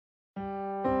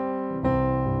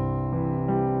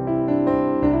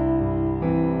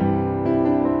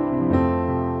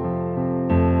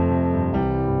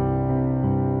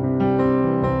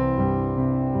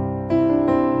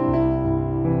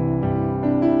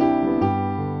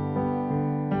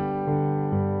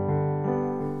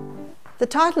The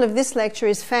title of this lecture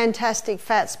is Fantastic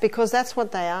Fats, because that's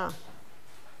what they are.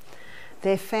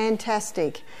 They're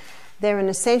fantastic. They're an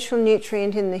essential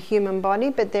nutrient in the human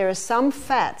body, but there are some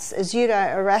fats, as Udo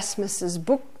Erasmus's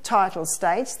book title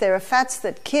states, there are fats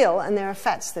that kill and there are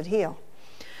fats that heal.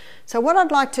 So what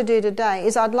I'd like to do today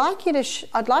is I'd like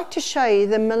to show you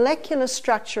the molecular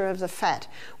structure of the fat.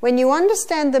 When you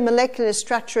understand the molecular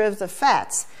structure of the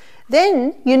fats,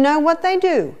 then you know what they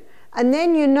do. And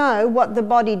then you know what the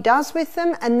body does with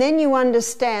them, and then you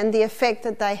understand the effect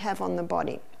that they have on the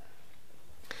body.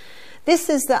 This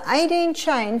is the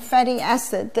 18-chain fatty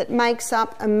acid that makes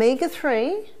up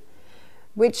omega-3,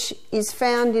 which is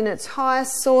found in its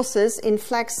highest sources in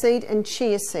flaxseed and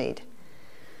chia seed.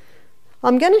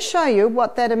 I'm going to show you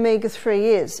what that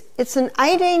omega-3 is. It's an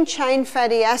 18-chain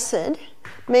fatty acid,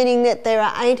 meaning that there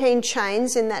are 18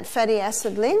 chains in that fatty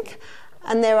acid link,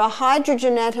 and there are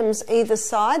hydrogen atoms either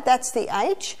side, that's the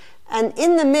H, and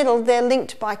in the middle they're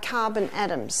linked by carbon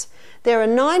atoms. There are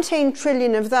 19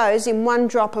 trillion of those in one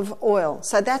drop of oil,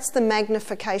 so that's the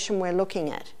magnification we're looking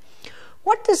at.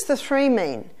 What does the 3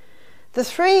 mean? The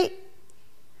 3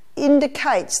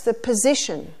 indicates the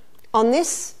position on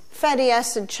this fatty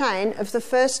acid chain of the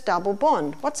first double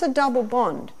bond. What's a double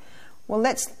bond? Well,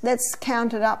 let's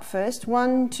count it up first.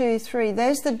 1, 2, 3.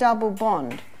 There's the double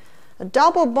bond. A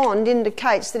double bond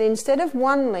indicates that instead of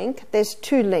one link, there's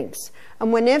 2 links.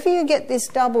 And whenever you get this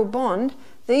double bond,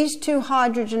 these 2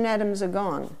 hydrogen atoms are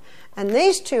gone. And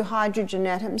these 2 hydrogen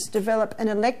atoms develop an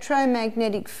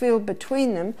electromagnetic field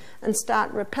between them and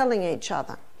start repelling each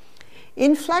other.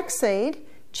 In flaxseed,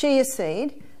 chia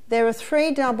seed, there are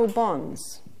 3 double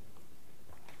bonds.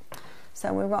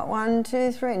 So we've got 1,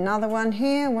 2, 3, another one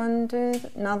here, 1, 2,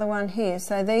 another one here.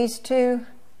 So these 2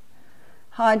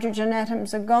 hydrogen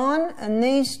atoms are gone, and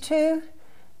these 2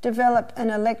 develop an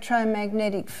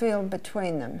electromagnetic field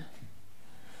between them.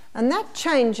 And that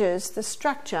changes the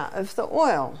structure of the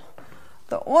oil.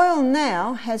 The oil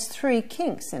now has 3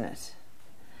 kinks in it.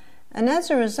 And as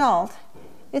a result,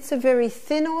 it's a very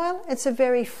thin oil, it's a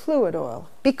very fluid oil,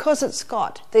 because it's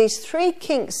got these 3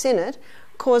 kinks in it,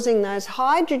 causing those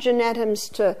hydrogen atoms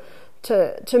to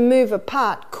move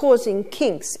apart, causing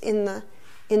kinks in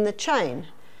the chain.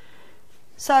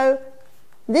 So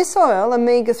this oil,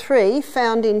 omega-3,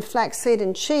 found in flaxseed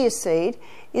and chia seed,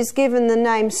 is given the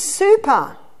name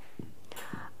super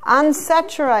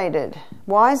unsaturated.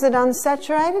 Why is it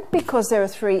unsaturated? Because there are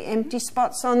 3 empty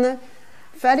spots on the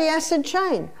fatty acid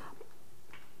chain.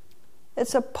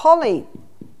 It's a poly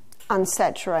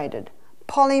unsaturated.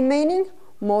 Poly meaning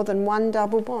more than 1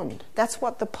 double bond. That's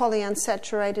what the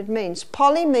polyunsaturated means.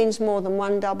 Poly means more than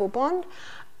 1 double bond.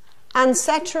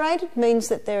 Unsaturated means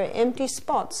that there are empty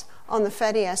spots on the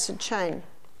fatty acid chain.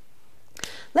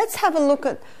 Let's have a look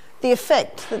at the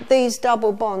effect that these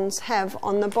double bonds have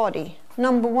on the body.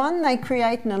 Number 1, they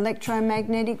create an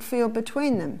electromagnetic field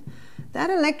between them. That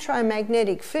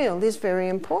electromagnetic field is very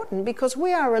important because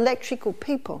we are electrical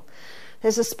people.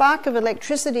 There's a spark of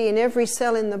electricity in every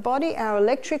cell in the body. Our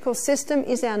electrical system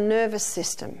is our nervous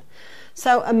system.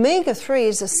 So omega-3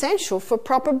 is essential for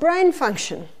proper brain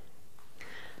function.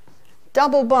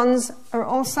 Double bonds are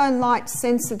also light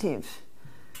sensitive.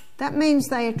 That means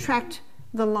they attract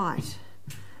the light.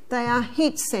 They are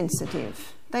heat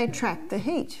sensitive. They attract the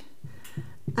heat.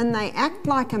 And they act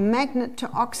like a magnet to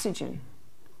oxygen.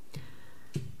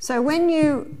 So when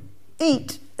you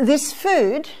eat this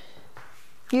food,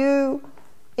 you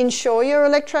ensure your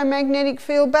electromagnetic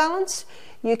field balance.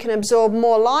 You can absorb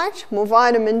more light, more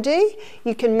vitamin D.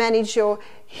 You can manage your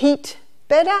heat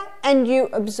better, and you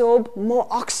absorb more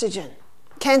oxygen.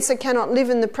 Cancer cannot live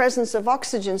in the presence of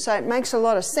oxygen, so it makes a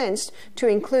lot of sense to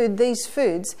include these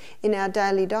foods in our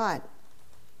daily diet.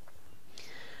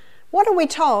 What are we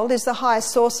told is the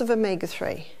highest source of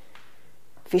omega-3?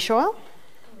 Fish oil?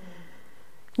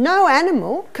 No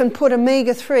animal can put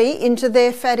omega-3 into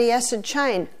their fatty acid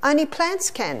chain. Only plants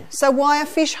can. So why are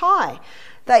fish high?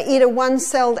 They eat a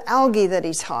one-celled algae that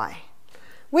is high.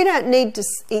 We don't need to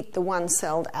eat the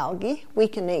one-celled algae. We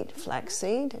can eat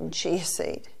flaxseed and chia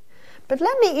seed. But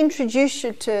let me introduce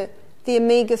you to the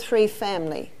omega-3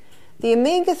 family. The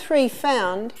omega-3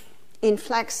 found in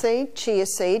flaxseed, chia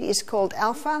seed, is called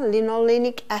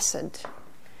alpha-linolenic acid.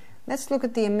 Let's look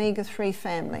at the omega-3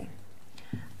 family.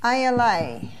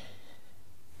 ALA,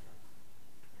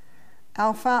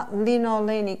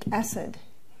 alpha-linolenic acid.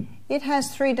 It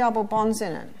has 3 double bonds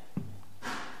in it.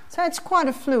 So it's quite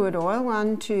a fluid oil,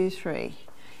 1, 2, 3.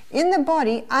 In the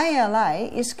body, ALA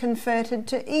is converted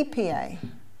to EPA,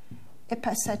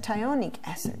 ipacetionic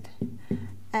acid,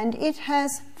 and it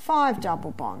has 5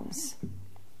 double bonds.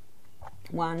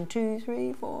 1, 2,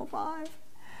 3, 4, 5.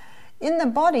 In the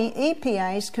body,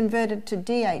 EPA is converted to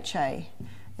DHA,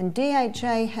 and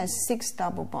DHA has 6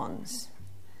 double bonds.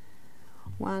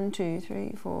 1, 2,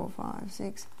 3, 4, 5,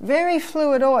 6. Very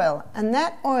fluid oil, and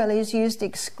that oil is used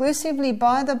exclusively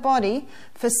by the body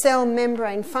for cell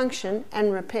membrane function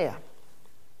and repair.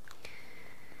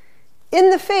 In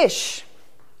the fish,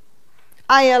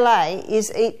 ALA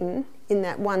is eaten in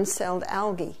that one-celled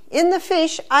algae. In the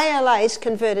fish, ALA is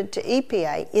converted to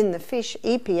EPA. In the fish,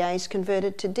 EPA is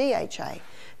converted to DHA.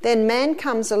 Then man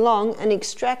comes along and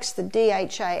extracts the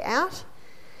DHA out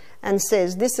and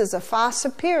says this is a far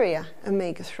superior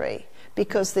omega-3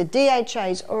 because the DHA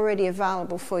is already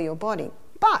available for your body.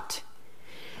 But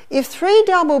if 3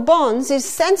 double bonds is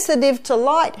sensitive to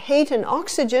light, heat and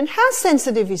oxygen, how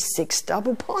sensitive is 6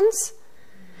 double bonds?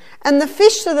 And the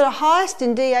fish that are highest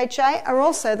in DHA are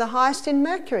also the highest in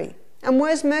mercury. And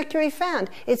where's mercury found?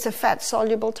 It's a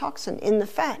fat-soluble toxin in the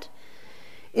fat.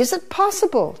 Is it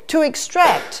possible to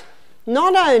extract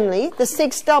not only the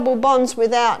 6 double bonds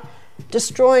without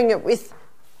destroying it with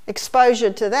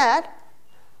exposure to that,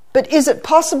 but is it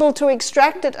possible to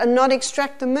extract it and not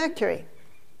extract the mercury?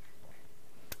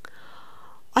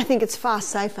 I think it's far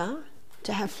safer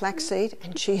to have flaxseed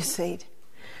and chia seed.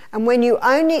 And when you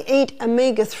only eat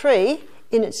omega-3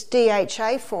 in its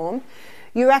DHA form,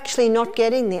 you're actually not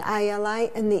getting the ALA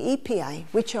and the EPA,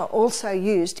 which are also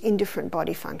used in different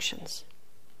body functions.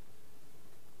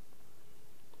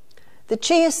 The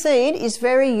chia seed is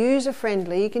very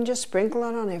user-friendly. You can just sprinkle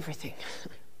it on everything.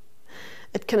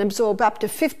 It can absorb up to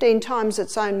 15 times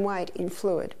its own weight in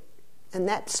fluid, and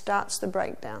that starts the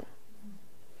breakdown.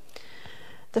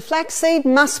 The flaxseed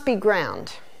must be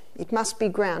ground. It must be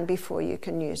ground before you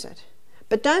can use it.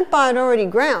 But don't buy it already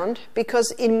ground,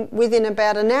 because within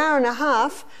about an hour and a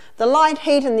half, the light,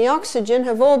 heat and the oxygen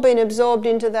have all been absorbed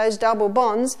into those double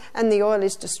bonds and the oil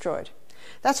is destroyed.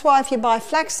 That's why if you buy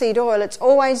flaxseed oil, it's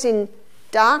always in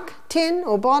dark tin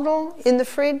or bottle in the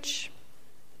fridge,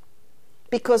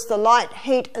 because the light,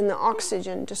 heat and the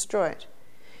oxygen destroy it.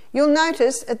 You'll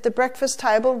notice at the breakfast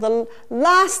table, the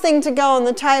last thing to go on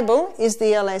the table is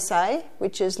the LSA,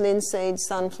 which is linseed,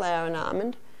 sunflower and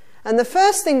almond. And the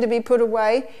first thing to be put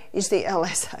away is the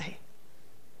LSA.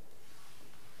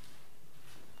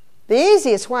 The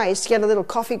easiest way is to get a little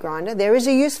coffee grinder. There is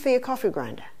a use for your coffee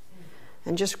grinder.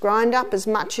 And just grind up as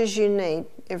much as you need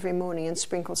every morning and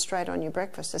sprinkle straight on your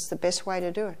breakfast. That's the best way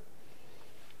to do it.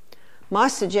 My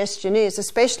suggestion is,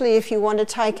 especially if you want to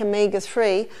take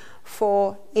omega-3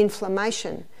 for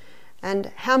inflammation.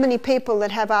 And how many people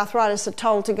that have arthritis are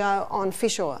told to go on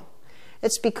fish oil?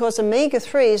 It's because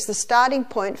omega-3 is the starting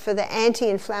point for the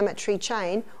anti-inflammatory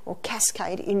chain or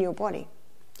cascade in your body.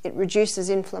 It reduces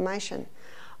inflammation.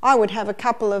 I would have a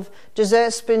couple of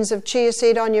dessert spoons of chia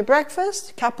seed on your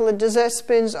breakfast, a couple of dessert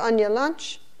spoons on your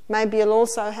lunch. Maybe you'll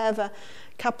also have a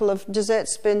couple of dessert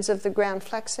spoons of the ground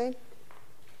flaxseed.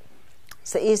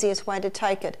 It's the easiest way to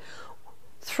take it.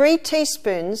 3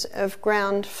 teaspoons of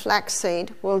ground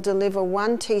flaxseed will deliver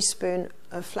 1 teaspoon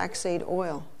of flaxseed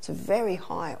oil. It's a very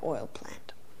high oil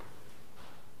plant.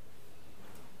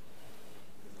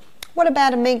 What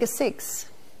about omega-6?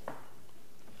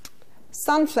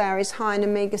 Sunflower is high in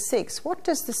omega-6. What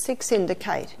does the 6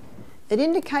 indicate? It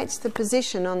indicates the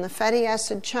position on the fatty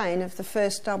acid chain of the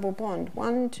first double bond.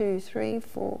 1, 2, 3,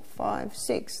 4, 5,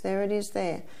 6. There it is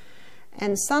there.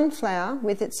 And sunflower,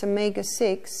 with its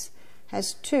omega-6,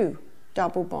 has 2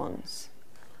 double bonds.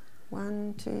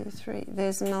 1, 2, 3.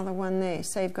 There's another one there.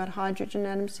 So you've got hydrogen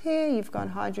atoms here, you've got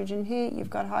hydrogen here, you've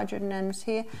got hydrogen atoms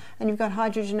here, and you've got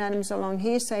hydrogen atoms along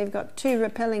here, so you've got 2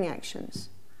 repelling actions.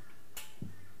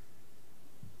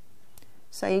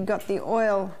 So you've got the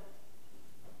oil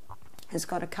has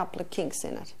got a couple of kinks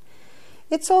in it.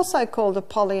 It's also called a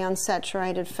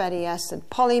polyunsaturated fatty acid.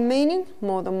 Poly meaning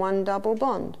more than 1 double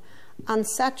bond.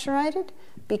 Unsaturated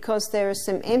because there are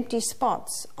some empty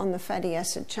spots on the fatty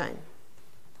acid chain.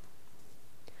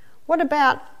 What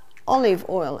about olive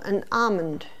oil and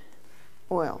almond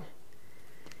oil?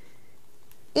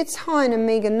 It's high in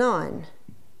omega-9,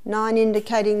 9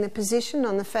 indicating the position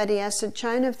on the fatty acid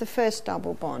chain of the first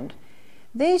double bond.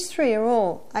 These 3 are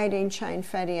all 18-chain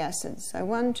fatty acids. So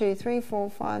 1, 2, 3, 4,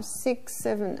 5, 6,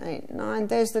 7, 8, 9.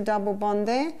 There's the double bond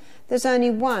there. There's only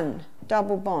 1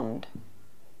 double bond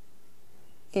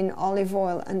in olive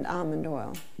oil and almond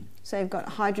oil. So you've got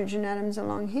hydrogen atoms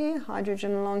along here,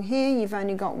 hydrogen along here. You've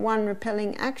only got 1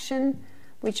 repelling action,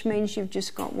 which means you've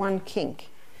just got 1 kink.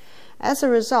 As a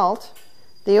result,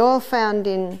 the oil found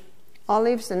in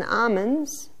olives and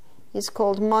almonds is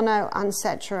called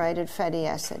monounsaturated fatty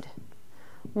acid.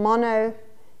 Mono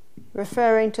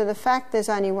referring to the fact there's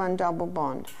only 1 double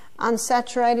bond.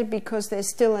 unsaturated because there's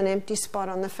still an empty spot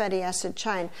on the fatty acid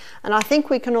chain. And I think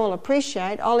we can all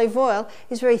appreciate olive oil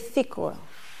is very thick oil.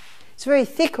 It's very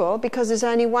thick oil because there's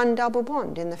only one double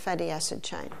bond in the fatty acid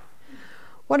chain.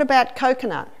 What about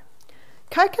coconut?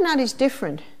 Coconut is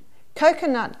different.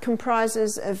 Coconut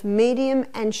comprises of medium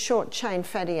and short chain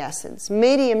fatty acids.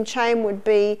 Medium chain would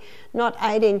be not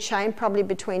 18 chain, probably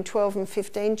between 12 and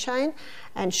 15 chain,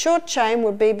 and short chain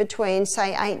would be between,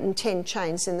 say, 8 and 10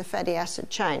 chains in the fatty acid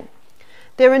chain.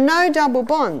 There are no double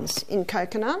bonds in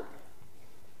coconut,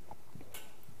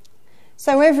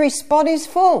 so every spot is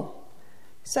full.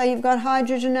 So you've got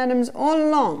hydrogen atoms all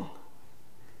along.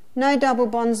 No double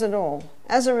bonds at all.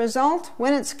 As a result,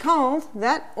 when it's cold,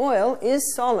 that oil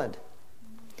is solid.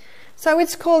 So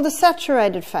it's called a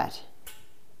saturated fat.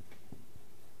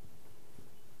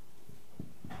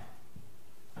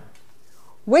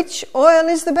 Which oil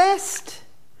is the best?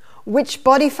 Which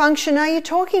body function are you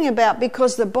talking about?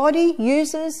 Because the body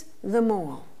uses them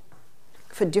all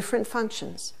for different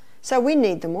functions. So we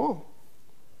need them all.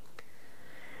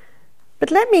 But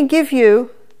let me give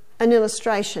you an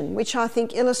illustration which I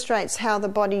think illustrates how the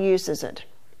body uses it.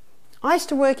 I used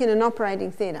to work in an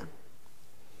operating theatre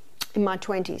in my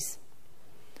 20s.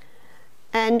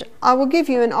 And I will give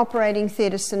you an operating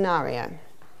theatre scenario.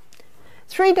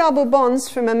 3 double bonds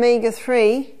from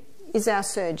omega-3 is our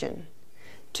surgeon.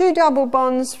 2 double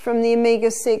bonds from the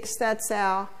omega-6, that's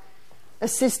our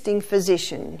assisting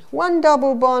physician. 1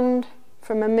 double bond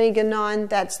from omega-9,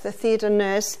 that's the theatre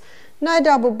nurse. No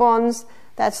double bonds,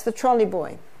 that's the trolley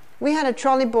boy. We had a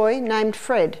trolley boy named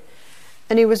Fred,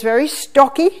 and he was very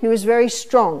stocky, he was very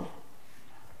strong.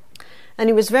 And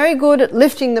he was very good at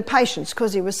lifting the patients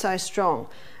because he was so strong.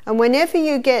 And whenever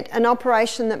you get an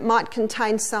operation that might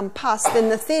contain some pus, then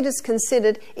the theatre's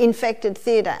considered infected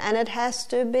theatre, and it has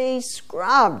to be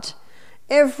scrubbed,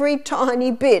 every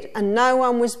tiny bit, and no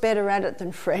one was better at it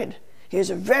than Fred. He was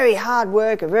a very hard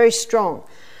worker, very strong.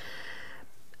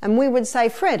 And we would say,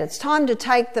 Fred, it's time to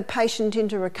take the patient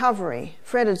into recovery.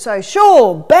 Fred would say,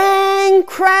 sure, bang,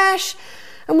 crash.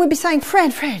 And we'd be saying,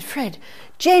 Fred,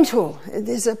 gentle,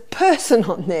 there's a person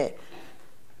on there.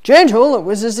 Gentle, it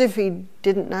was as if he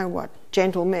didn't know what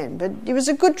gentle meant. But he was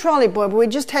a good trolley boy, but we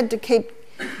just had to keep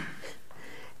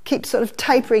sort of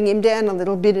tapering him down a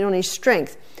little bit on his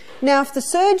strength. Now, if the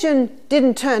surgeon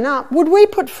didn't turn up, would we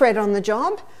put Fred on the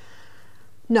job?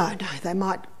 No, they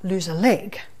might lose a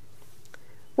leg.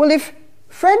 Well, if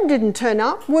Fred didn't turn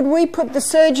up, would we put the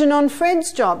surgeon on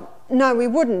Fred's job? No, we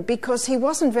wouldn't, because he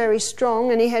wasn't very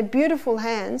strong and he had beautiful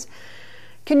hands.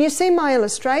 Can you see my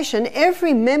illustration?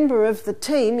 Every member of the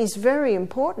team is very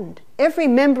important. Every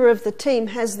member of the team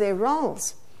has their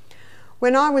roles.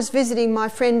 When I was visiting my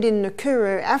friend in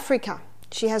Nakuru, Africa,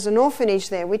 she has an orphanage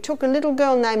there, we took a little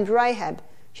girl named Rahab.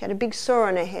 She had a big sore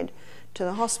on her head to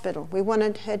the hospital. We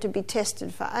wanted her to be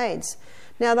tested for AIDS.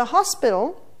 Now, the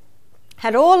hospital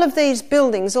had all of these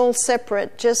buildings, all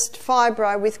separate, just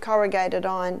fibro with corrugated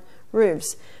iron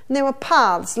roofs. And there were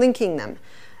paths linking them.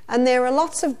 And there were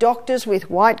lots of doctors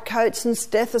with white coats and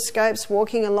stethoscopes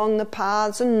walking along the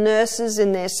paths, and nurses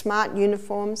in their smart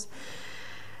uniforms.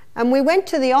 And we went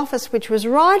to the office, which was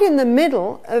right in the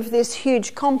middle of this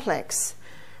huge complex.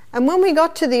 And when we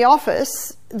got to the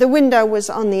office, the window was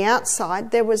on the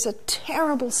outside, there was a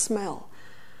terrible smell.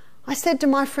 I said to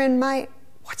my friend, mate,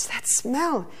 what's that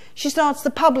smell? She said, oh, it's the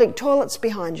public toilets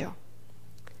behind you.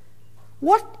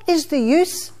 What is the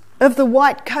use of the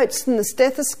white coats and the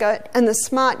stethoscope and the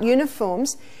smart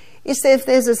uniforms is that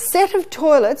there's a set of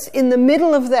toilets in the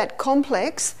middle of that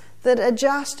complex that are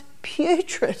just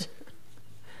putrid.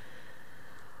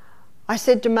 I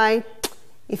said to May,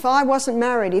 if I wasn't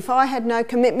married, if I had no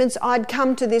commitments, I'd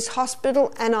come to this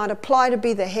hospital and I'd apply to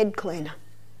be the head cleaner.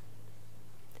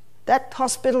 That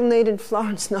hospital needed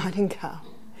Florence Nightingale.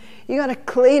 You got to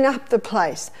clean up the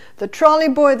place. The trolley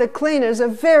boy, the cleaner, is a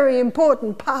very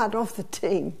important part of the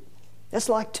team. It's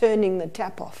like turning the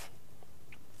tap off.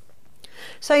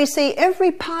 So you see,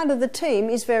 every part of the team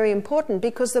is very important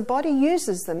because the body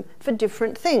uses them for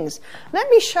different things. Let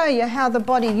me show you how the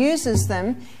body uses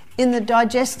them in the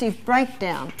digestive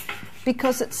breakdown,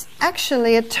 because it's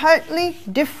actually a totally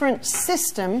different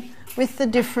system with the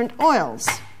different oils.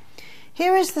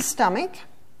 Here is the stomach.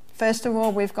 First of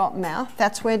all, we've got mouth.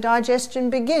 That's where digestion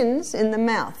begins, in the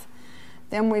mouth.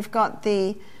 Then we've got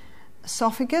the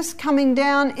esophagus coming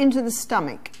down into the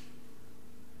stomach.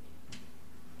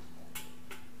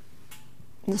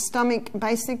 The stomach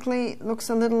basically looks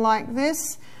a little like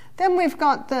this. Then we've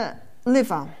got the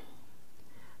liver.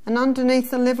 And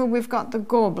underneath the liver, we've got the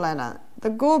gallbladder.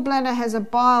 The gallbladder has a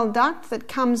bile duct that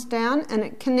comes down and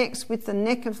it connects with the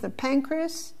neck of the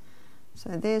pancreas. So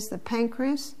there's the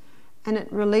pancreas. and it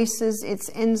releases its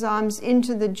enzymes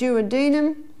into the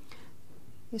duodenum.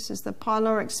 This is the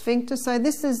pyloric sphincter. So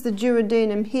this is the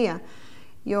duodenum here.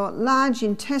 Your large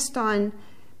intestine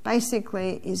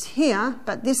basically is here,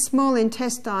 but this small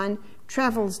intestine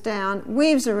travels down,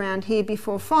 weaves around here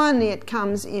before finally it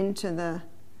comes into the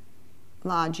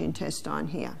large intestine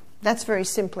here. That's very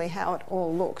simply how it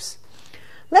all looks.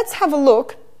 Let's have a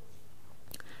look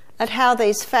at how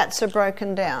these fats are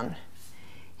broken down.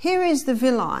 Here is the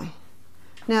villi.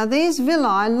 Now these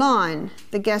villi line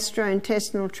the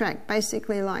gastrointestinal tract,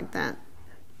 basically like that.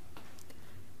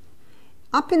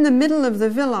 Up in the middle of the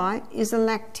villi is a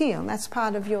lacteal. That's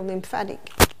part of your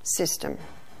lymphatic system.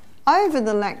 Over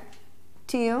the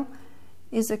lacteal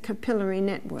is a capillary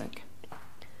network.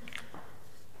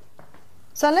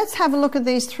 So let's have a look at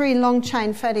these 3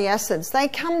 long-chain fatty acids. They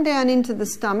come down into the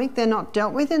stomach. They're not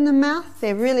dealt with in the mouth.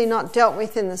 They're really not dealt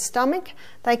with in the stomach.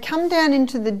 They come down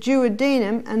into the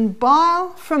duodenum, and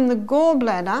bile from the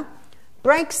gallbladder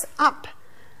breaks up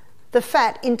the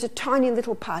fat into tiny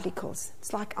little particles.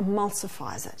 It's like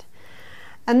emulsifies it.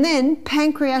 And then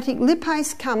pancreatic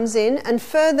lipase comes in and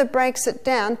further breaks it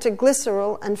down to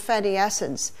glycerol and fatty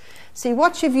acids. See,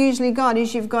 what you've usually got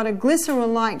is you've got a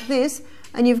glycerol like this,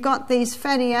 and you've got these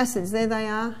fatty acids. There they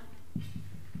are.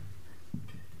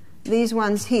 These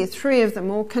ones here, 3 of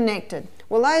them all connected.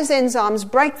 Well, those enzymes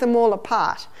break them all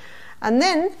apart. And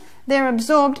then they're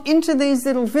absorbed into these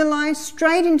little villi,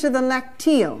 straight into the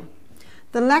lacteal.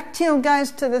 The lacteal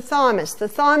goes to the thymus. The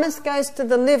thymus goes to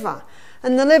the liver.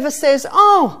 And the liver says,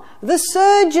 oh, the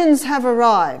surgeons have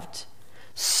arrived.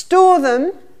 Store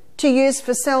them to use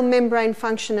for cell membrane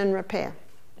function and repair.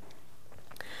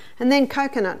 And then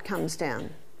coconut comes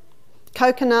down.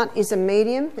 Coconut is a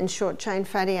medium and short-chain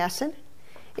fatty acid.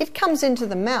 It comes into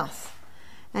the mouth,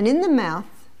 and in the mouth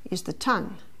is the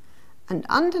tongue. And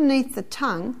underneath the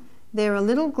tongue, there are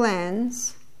little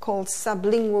glands called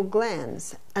sublingual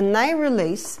glands, and they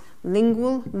release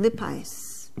lingual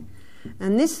lipase.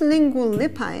 And this lingual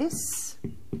lipase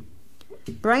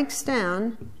breaks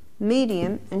down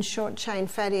medium and short-chain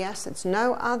fatty acids,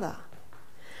 no other.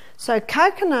 So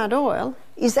coconut oil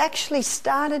is actually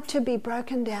started to be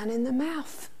broken down in the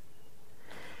mouth.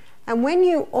 And when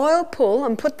you oil pull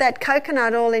and put that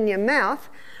coconut oil in your mouth,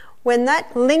 when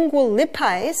that lingual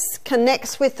lipase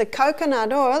connects with the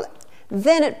coconut oil,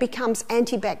 then it becomes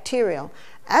antibacterial.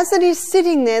 As it is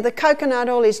sitting there, the coconut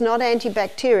oil is not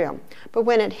antibacterial. But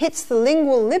when it hits the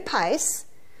lingual lipase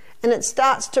and it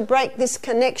starts to break this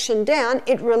connection down,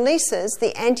 it releases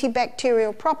the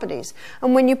antibacterial properties.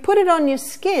 And when you put it on your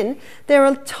skin, there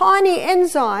are tiny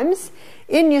enzymes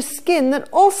in your skin that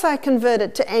also convert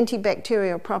it to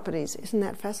antibacterial properties. Isn't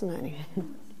that fascinating?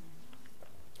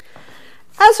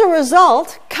 As a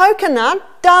result, coconut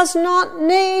does not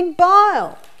need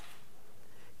bile.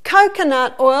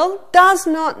 Coconut oil does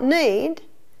not need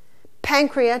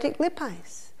pancreatic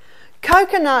lipase.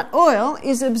 Coconut oil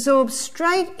is absorbed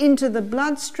straight into the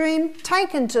bloodstream,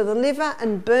 taken to the liver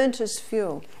and burnt as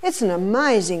fuel. It's an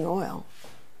amazing oil.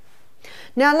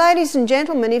 Now, ladies and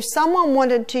gentlemen, if someone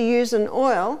wanted to use an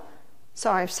oil,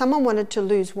 if someone wanted to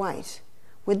lose weight,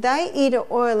 would they eat an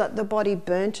oil that the body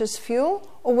burnt as fuel,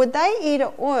 or would they eat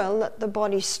an oil that the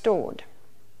body stored?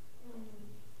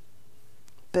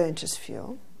 Burnt as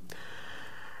fuel.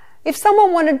 If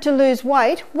someone wanted to lose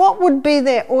weight, what would be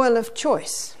their oil of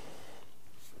choice?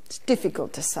 It's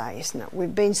difficult to say, isn't it?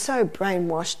 We've been so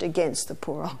brainwashed against the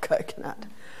poor old coconut.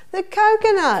 The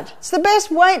coconut, it's the best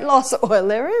weight loss oil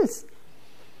there is.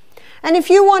 And if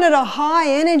you wanted a high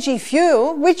energy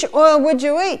fuel, which oil would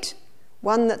you eat?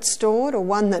 One that stored or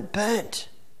one that burnt?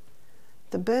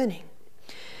 The burning.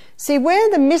 See, where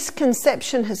the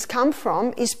misconception has come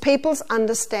from is people's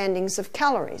understandings of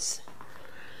calories.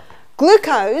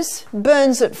 Glucose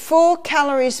burns at 4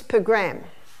 calories per gram.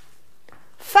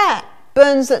 Fat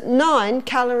burns at 9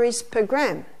 calories per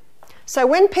gram. So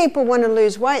when people want to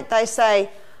lose weight, they say,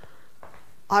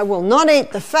 I will not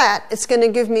eat the fat, it's going to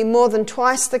give me more than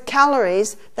twice the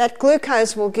calories that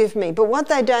glucose will give me. But what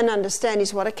they don't understand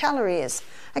is what a calorie is.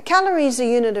 A calorie is a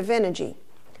unit of energy.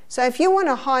 So if you want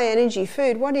a high energy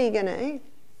food, what are you going to eat?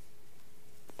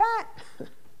 Fat.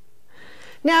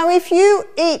 Now, if you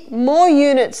eat more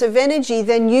units of energy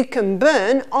than you can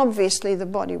burn, obviously the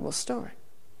body will store it.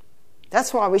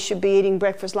 That's why we should be eating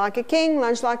breakfast like a king,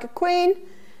 lunch like a queen,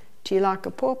 tea like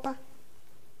a pauper.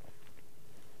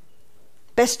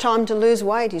 Best time to lose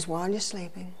weight is while you're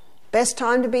sleeping. Best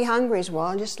time to be hungry is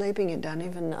while you're sleeping and don't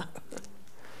even know.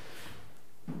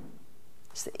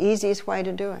 It's the easiest way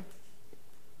to do it.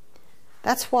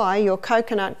 That's why your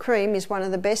coconut cream is one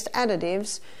of the best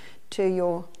additives to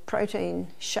your protein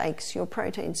shakes, your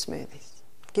protein smoothies.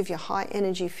 give you high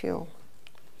energy fuel.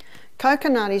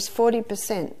 Coconut is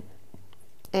 40%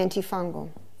 antifungal.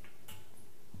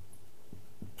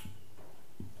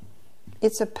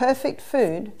 It's a perfect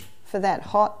food for that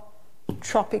hot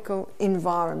tropical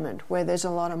environment where there's a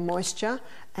lot of moisture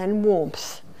and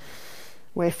warmth,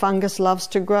 where fungus loves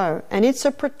to grow. And it's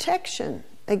a protection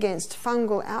against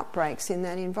fungal outbreaks in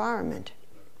that environment.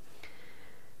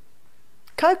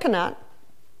 Coconut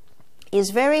is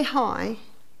very high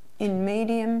in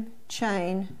medium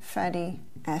chain fatty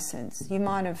acids. You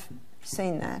might have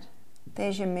seen that.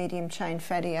 There's your medium chain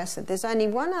fatty acid. There's only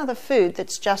one other food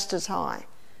that's just as high,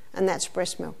 and that's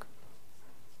breast milk.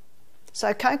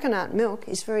 So coconut milk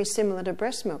is very similar to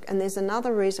breast milk, and there's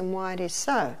another reason why it is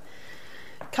so.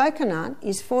 Coconut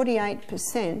is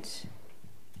 48%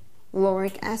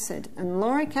 lauric acid, and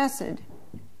lauric acid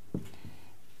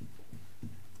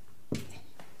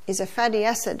is a fatty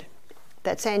acid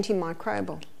that's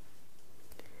antimicrobial.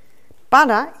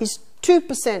 Butter is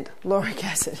 2% lauric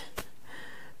acid.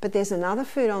 But there's another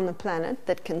food on the planet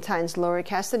that contains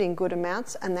lauric acid in good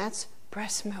amounts, and that's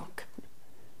breast milk.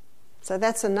 So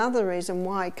that's another reason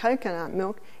why coconut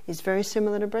milk is very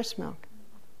similar to breast milk.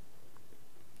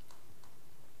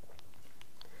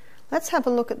 Let's have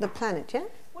a look at the planet, yeah?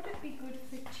 Would it be good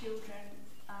for children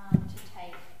to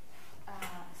take,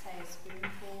 say, a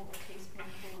spoonful or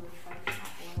teaspoonful of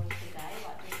coconut oil today,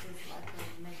 like just as like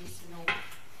a medicinal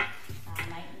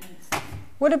maintenance thing?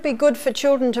 Would it be good for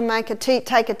children to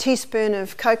take a teaspoon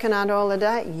of coconut oil a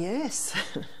day? Yes.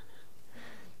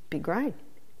 Be great.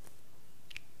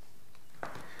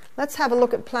 Let's have a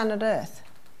look at planet Earth.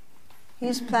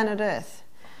 Here's planet Earth.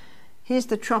 Here's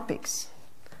the tropics.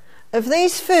 Of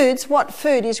these foods, what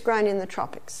food is grown in the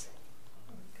tropics?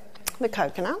 The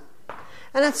coconut.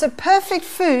 And it's a perfect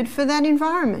food for that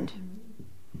environment.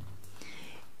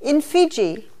 In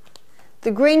Fiji,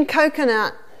 the green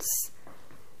coconut's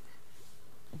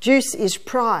juice is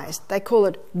prized. They call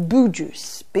it boo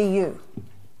juice, B-U,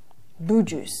 boo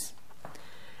juice.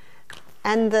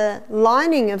 And the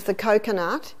lining of the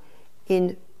coconut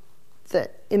in the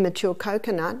immature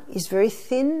coconut is very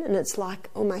thin, and it's like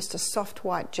almost a soft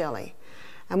white jelly.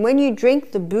 And when you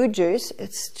drink the boo juice,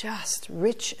 it's just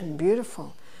rich and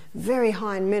beautiful, very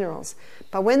high in minerals.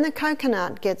 But when the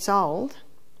coconut gets old,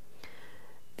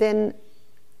 then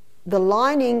the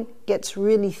lining gets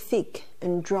really thick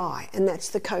and dry, and that's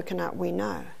the coconut we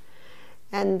know.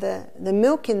 And the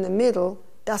milk in the middle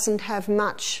doesn't have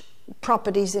much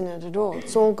properties in it at all.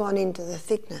 It's all gone into the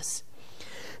thickness.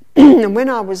 And when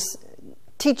I was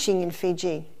teaching in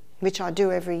Fiji, which I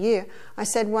do every year, I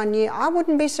said one year, I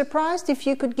wouldn't be surprised if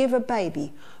you could give a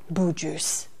baby boo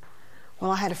juice.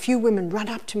 Well, I had a few women run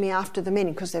up to me after the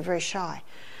meeting because they're very shy.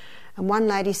 And one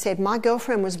lady said, my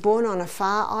girlfriend was born on a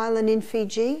far island in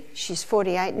Fiji. She's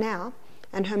 48 now.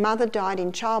 And her mother died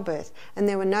in childbirth. And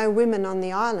there were no women on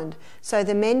the island. So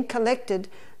the men collected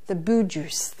the boo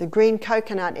juice, the green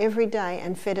coconut, every day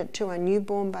and fed it to a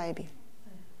newborn baby.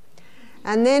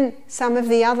 And then some of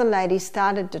the other ladies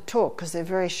started to talk because they're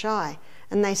very shy.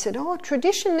 And they said, oh,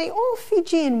 traditionally all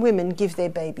Fijian women give their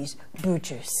babies boo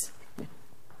juice.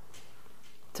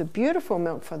 It's a beautiful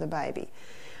milk for the baby.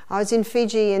 I was in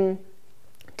Fiji in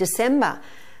December,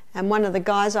 and one of the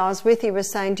guys I was with, he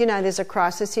was saying, do you know, there's a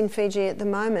crisis in Fiji at the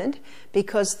moment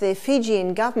because the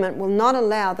Fijian government will not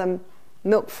allow the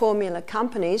milk formula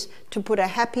companies to put a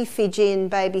happy Fijian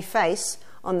baby face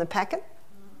on the packet.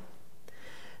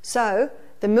 So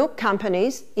the milk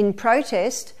companies, in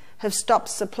protest, have stopped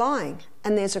supplying.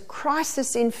 And there's a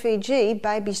crisis in Fiji.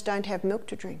 Babies don't have milk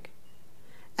to drink.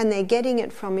 And they're getting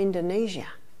it from Indonesia.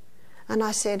 And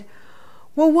I said,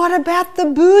 well, what about the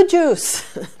boo juice?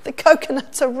 The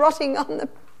coconuts are rotting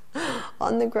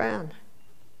on the ground.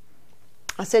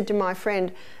 I said to my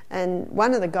friend, and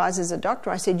one of the guys is a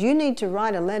doctor, I said, you need to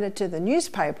write a letter to the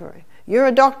newspaper. You're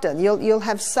a doctor, you'll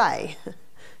have say.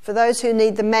 For those who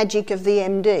need the magic of the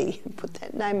MD, put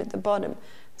that name at the bottom.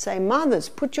 Say, mothers,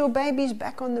 put your babies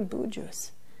back on the boo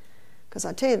juice. Because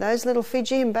I tell you, those little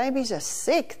Fijian babies are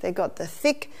sick. They've got the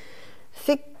thick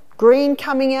green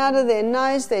coming out of their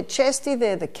nose. They're chesty.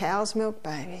 They're the cow's milk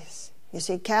babies. You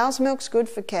see, cow's milk's good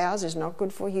for cows, is not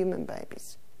good for human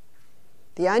babies.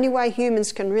 The only way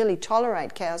humans can really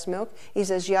tolerate cow's milk is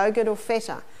as yogurt or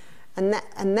feta. And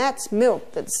that's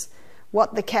milk that's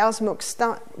what the cow's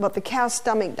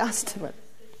stomach does to it.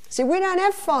 See, we don't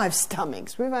have 5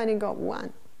 stomachs. We've only got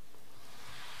 1.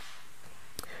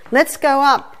 Let's go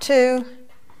up to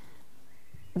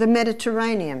the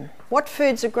Mediterranean. What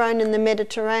foods are grown in the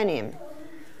Mediterranean?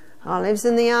 Olives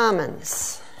and the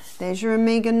almonds. There's your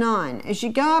omega-9. As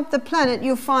you go up the planet,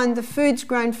 you'll find the foods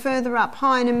grown further up,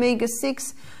 high in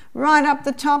omega-6, Right up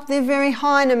the top, they're very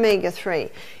high in omega-3.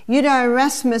 Udo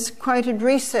Erasmus quoted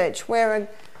research where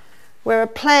a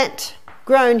plant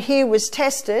grown here was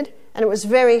tested and it was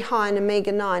very high in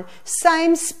omega-9.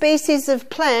 Same species of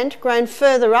plant grown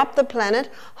further up the planet,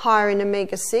 higher in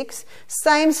omega-6.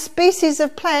 Same species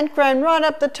of plant grown right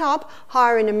up the top,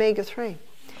 higher in omega-3.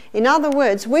 In other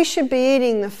words, we should be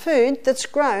eating the food that's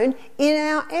grown in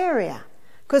our area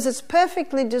because it's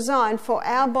perfectly designed for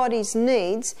our body's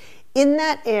needs in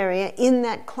that area, in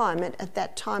that climate, at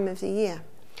that time of the year.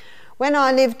 When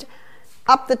I lived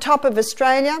up the top of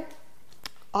Australia,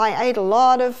 I ate a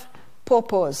lot of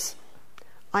pawpaws.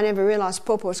 I never realised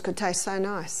pawpaws could taste so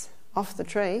nice off the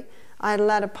tree. I had a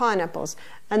lot of pineapples.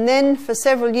 And then for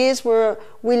several years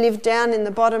we lived down in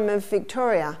the bottom of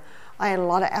Victoria. I had a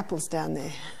lot of apples down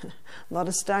there, a lot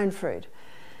of stone fruit.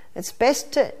 It's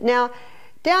best to... Now,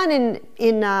 down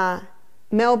in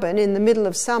Melbourne, in the middle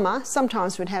of summer,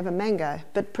 sometimes we'd have a mango,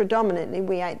 but predominantly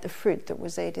we ate the fruit that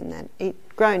was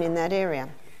grown in that area.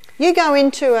 You go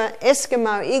into an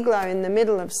Eskimo igloo in the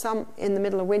middle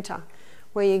of winter,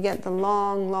 where you get the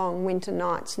long, long winter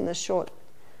nights and the short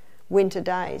winter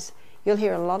days. You'll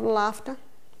hear a lot of laughter.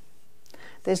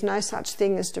 There's no such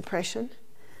thing as depression.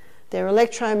 Their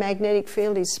electromagnetic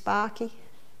field is sparky.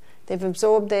 They've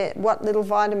absorbed what little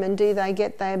vitamin D they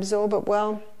get, they absorb it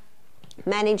well.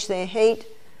 Manage their heat.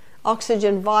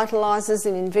 Oxygen vitalises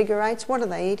and invigorates. What are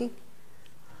they eating?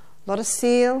 A lot of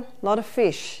seal, a lot of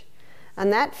fish.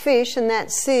 And that fish and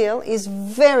that seal is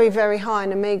very, very high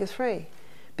in omega-3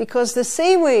 because the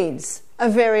seaweeds are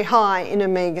very high in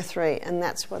omega-3 and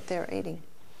that's what they're eating.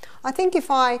 I think if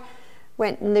I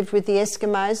went and lived with the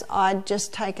Eskimos, I'd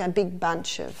just take a big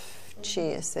bunch of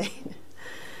chia seed.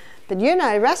 But you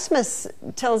know, Erasmus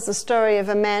tells the story of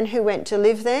a man who went to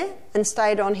live there and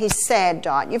stayed on his SAD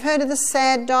diet. You've heard of the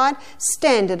SAD diet?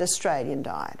 Standard Australian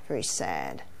diet, very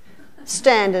sad.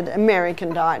 Standard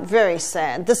American diet, very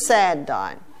sad. The SAD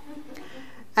diet.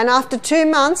 And after 2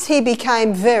 months, he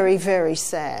became very, very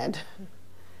sad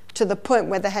to the point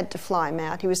where they had to fly him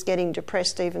out. He was getting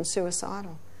depressed, even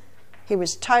suicidal. He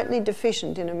was totally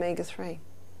deficient in omega-3.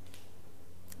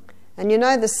 And you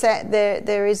know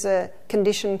there is a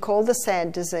condition called the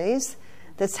SAD disease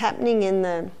that's happening in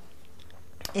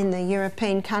the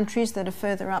European countries that are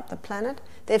further up the planet.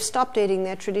 They've stopped eating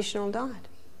their traditional diet.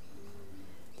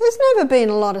 There's never been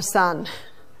a lot of sun.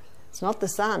 It's not the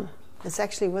sun. It's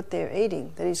actually what they're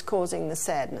eating that is causing the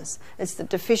sadness. It's the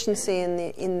deficiency in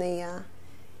the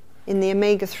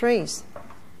omega-3s.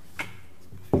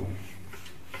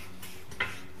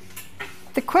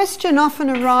 The question often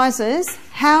arises,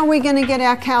 how are we going to get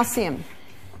our calcium?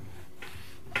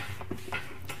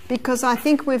 Because I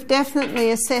think we've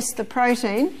definitely assessed the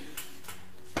protein.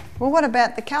 Well, what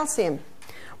about the calcium?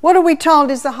 What are we told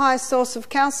is the highest source of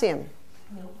calcium?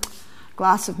 Milk.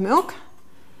 Glass of milk.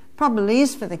 Probably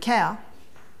is for the cow,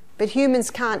 but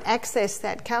humans can't access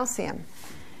that calcium.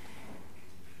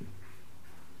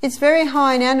 It's very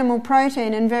high in animal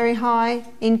protein and very high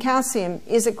in calcium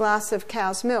is a glass of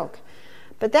cow's milk.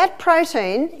 But that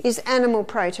protein is animal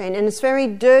protein and it's very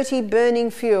dirty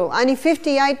burning fuel. Only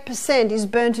 58% is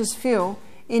burnt as fuel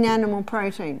in animal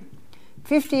protein.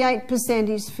 58%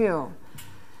 is fuel.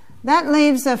 That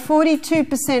leaves a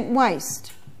 42%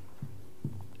 waste.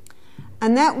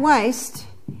 And that waste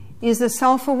is a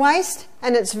sulfur waste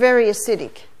and it's very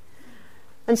acidic.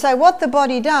 And so what the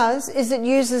body does is it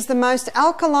uses the most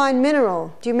alkaline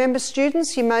mineral. Do you remember,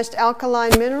 students, your most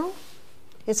alkaline mineral?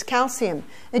 It's calcium.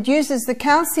 It uses the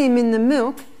calcium in the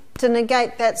milk to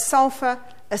negate that sulfur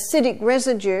acidic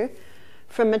residue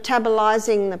from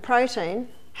metabolizing the protein.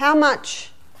 How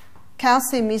much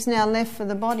calcium is now left for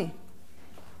the body?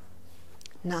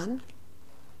 None.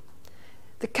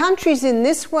 The countries in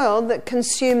this world that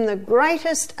consume the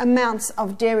greatest amounts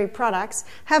of dairy products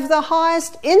have the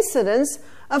highest incidence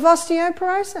of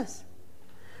osteoporosis.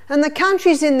 And the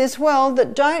countries in this world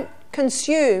that don't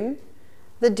consume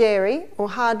the dairy, or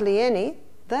hardly any,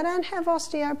 they don't have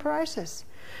osteoporosis.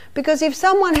 Because if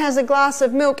someone has a glass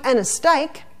of milk and a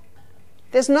steak,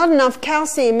 there's not enough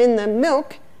calcium in the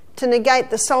milk to negate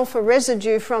the sulfur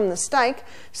residue from the steak.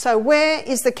 So where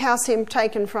is the calcium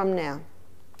taken from now?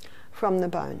 From the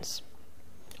bones.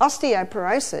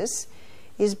 Osteoporosis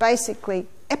is basically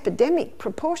epidemic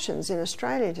proportions in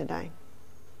Australia today.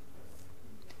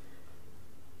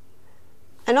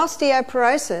 And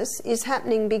osteoporosis is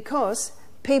happening because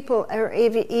people are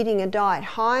eating a diet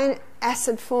high in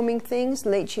acid-forming things,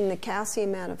 leaching the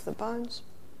calcium out of the bones.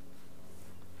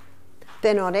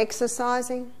 They're not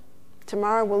exercising.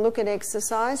 Tomorrow we'll look at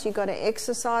exercise. You've got to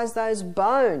exercise those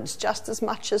bones just as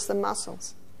much as the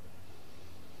muscles.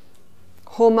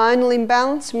 Hormonal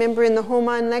imbalance. Remember in the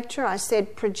hormone lecture I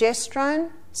said progesterone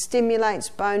stimulates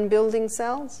bone building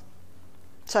cells.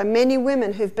 So many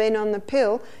women who've been on the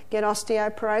pill get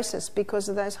osteoporosis because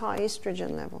of those high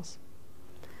estrogen levels,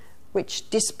 which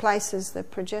displaces the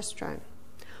progesterone.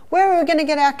 Where are we going to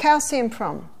get our calcium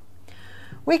from?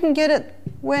 We can get it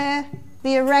where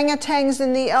the orangutans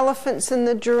and the elephants and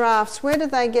the giraffes, where do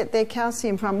they get their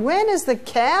calcium from? Where does the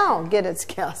cow get its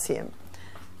calcium?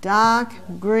 Dark,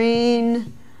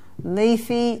 green,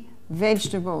 leafy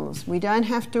vegetables. We don't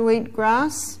have to eat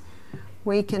grass.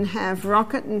 We can have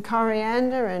rocket and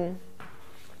coriander and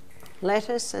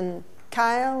lettuce and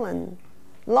kale and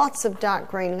lots of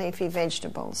dark green leafy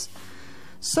vegetables.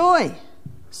 Soy.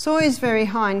 Soy is very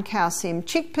high in calcium.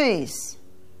 Chickpeas.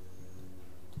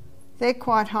 They're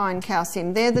quite high in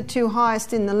calcium. They're the two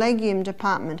highest in the legume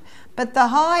department. But the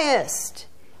highest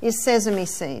is sesame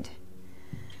seed.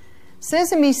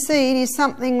 Sesame seed is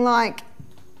something like,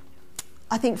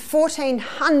 I think,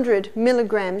 1,400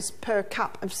 milligrams per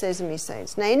cup of sesame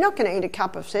seeds. Now, you're not going to eat a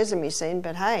cup of sesame seed,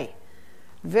 but hey,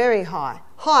 very high.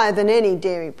 Higher than any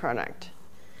dairy product.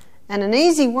 And an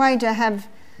easy way to have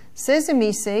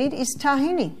sesame seed is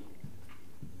tahini.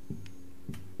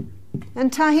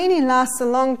 And tahini lasts a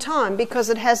long time because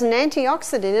it has an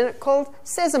antioxidant in it called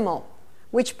sesamol,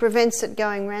 which prevents it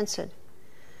going rancid.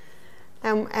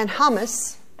 And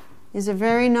hummus is a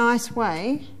very nice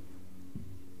way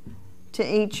to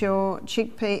eat your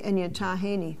chickpea and your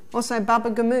tahini. Also baba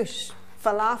ganoush,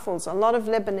 falafels. A lot of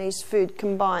Lebanese food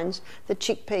combines the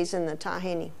chickpeas and the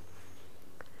tahini.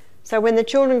 So when the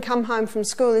children come home from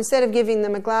school, instead of giving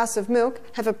them a glass of milk,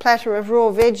 have a platter of raw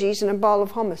veggies and a bowl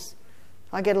of hummus.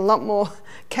 I get a lot more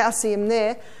calcium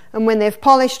there. And when they've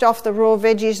polished off the raw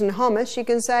veggies and hummus, you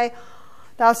can say,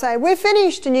 they'll say, we're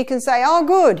finished. And you can say, oh,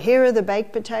 good, here are the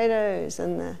baked potatoes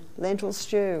and the lentil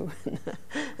stew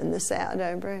and the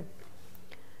sourdough bread.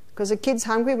 Because the kids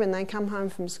hungry when they come home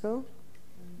from school.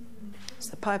 It's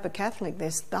the Pope a Catholic,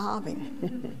 they're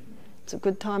starving. It's a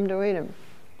good time to eat them.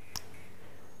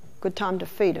 Good time to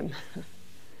feed them.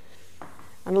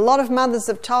 And a lot of mothers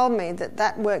have told me that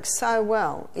that works so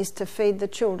well, is to feed the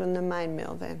children the main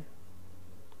meal then.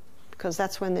 Because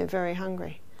that's when they're very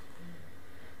hungry.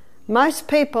 Most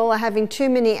people are having too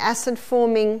many acid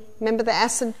forming, remember the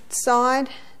acid side?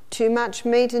 Too much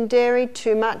meat and dairy,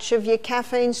 too much of your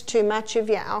caffeines, too much of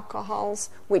your alcohols,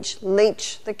 which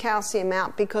leach the calcium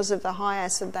out because of the high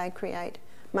acid they create.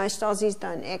 Most Aussies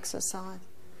don't exercise.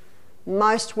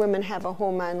 Most women have a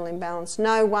hormonal imbalance.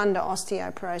 No wonder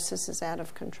osteoporosis is out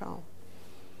of control.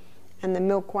 And the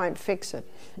milk won't fix it.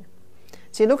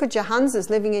 So you look at your Hunzas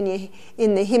living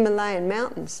in the Himalayan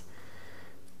mountains.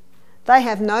 They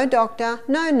have no doctor,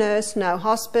 no nurse, no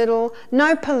hospital,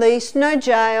 no police, no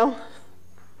jail.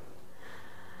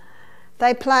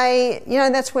 They play, you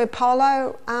know, that's where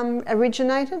polo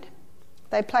originated.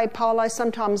 They play polo.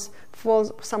 Sometimes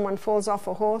someone falls off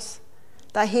a horse.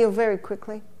 They heal very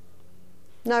quickly.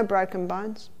 No broken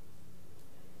bones.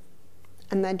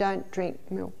 And they don't drink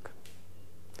milk.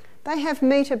 They have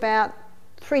meat about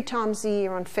 3 times a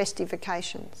year on festive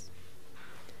occasions.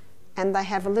 And they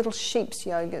have a little sheep's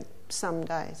yogurt some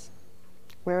days.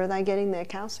 Where are they getting their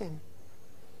calcium?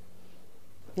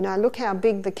 You know, look how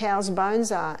big the cow's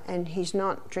bones are, and he's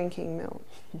not drinking milk.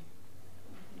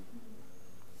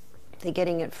 They're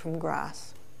getting it from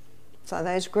grass. So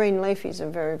those green leafies are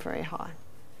very, very high.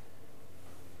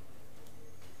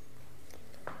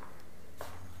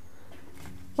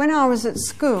 When I was at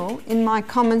school, in my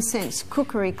common sense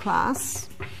cookery class,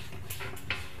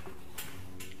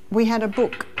 we had a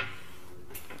book,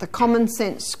 the Common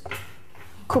Sense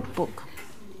Cookbook.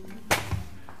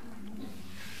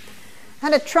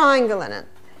 Had a triangle in it.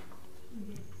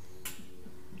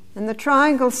 And the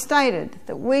triangle stated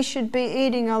that we should be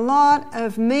eating a lot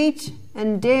of meat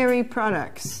and dairy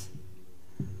products.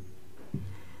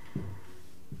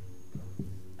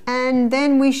 And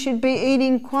then we should be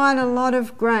eating quite a lot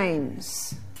of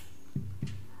grains.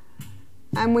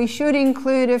 And we should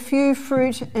include a few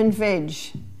fruit and veg.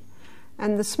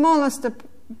 And the smallest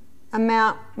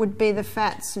amount would be the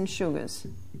fats and sugars.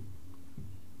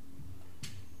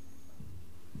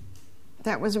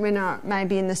 That was when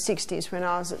maybe in the 60s when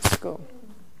I was at school.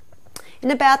 In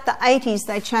about the 80s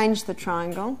they changed the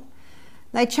triangle.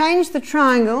 They changed the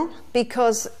triangle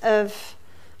because of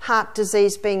heart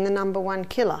disease being the #1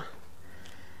 killer.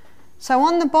 So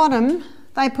on the bottom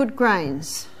they put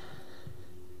grains.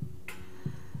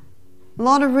 A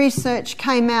lot of research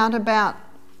came out about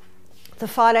the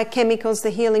phytochemicals,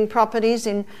 the healing properties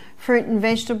in fruit and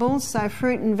vegetables. So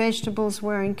fruit and vegetables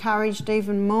were encouraged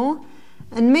even more.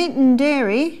 And meat and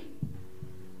dairy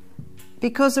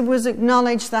because it was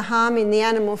acknowledged the harm in the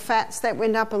animal fats that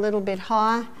went up a little bit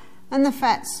high, and the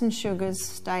fats and sugars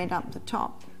stayed up the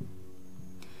top.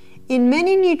 In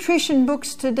many nutrition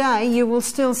books today, you will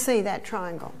still see that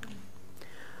triangle.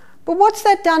 But what's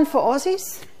that done for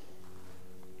Aussies?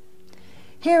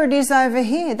 Here it is over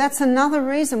here. That's another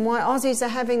reason why Aussies are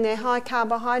having their high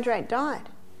carbohydrate diet.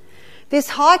 This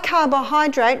high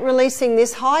carbohydrate releasing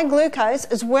this high glucose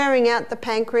is wearing out the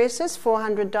pancreases,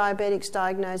 400 diabetics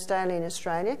diagnosed daily in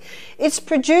Australia. It's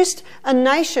produced a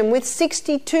nation with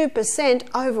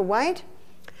 62% overweight.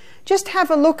 Just have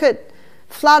a look at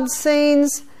flood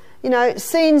scenes,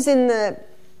 scenes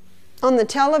on the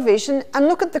television, and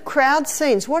look at the crowd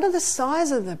scenes. What are the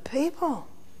size of the people?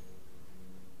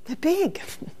 They're big.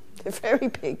 They're very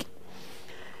big.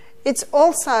 It's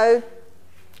also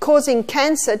causing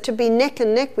cancer to be neck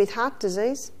and neck with heart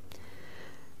disease.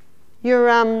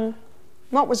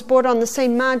 What was brought on the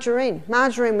scene? Margarine.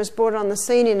 Margarine was brought on the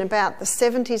scene in about the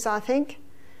 70s, I think,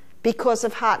 because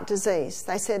of heart disease.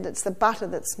 They said it's the butter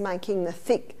that's making the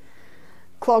thick,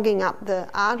 clogging up the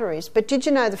arteries. But did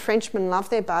you know the Frenchmen love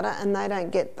their butter and they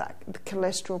don't get the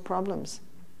cholesterol problems?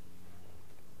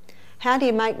 How do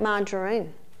you make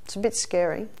margarine? It's a bit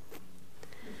scary.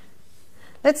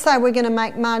 Let's say we're going to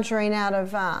make margarine out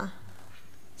of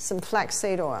some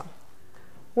flaxseed oil.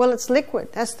 Well, it's liquid.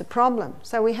 That's the problem.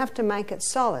 So we have to make it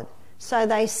solid. So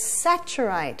they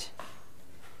saturate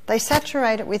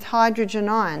it with hydrogen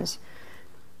ions.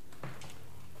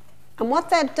 And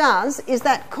what that does is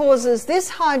that causes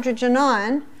this hydrogen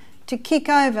ion to kick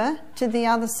over to the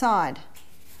other side.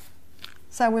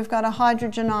 So we've got a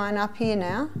hydrogen ion up here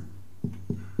now.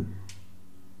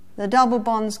 The double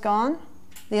bond's gone,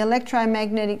 the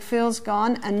electromagnetic field's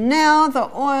gone, and now the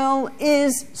oil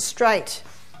is straight.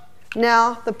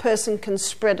 Now the person can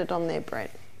spread it on their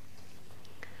bread.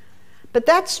 But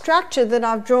that structure that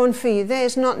I've drawn for you there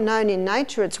is not known in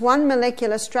nature. It's one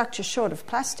molecular structure short of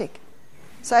plastic.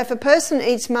 So if a person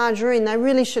eats margarine, they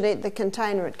really should eat the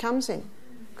container it comes in,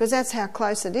 because that's how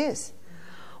close it is.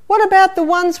 What about the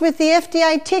ones with the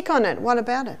FDA tick on it? What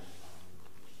about it?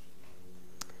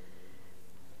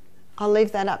 I'll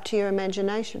leave that up to your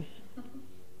imagination.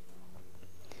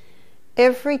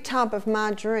 Every tub of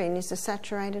margarine is a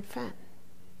saturated fat.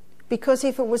 Because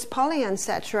if it was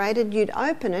polyunsaturated, you'd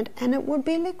open it and it would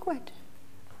be liquid.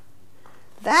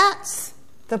 That's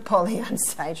the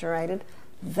polyunsaturated.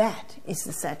 That is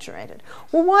the saturated.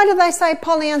 Well, why do they say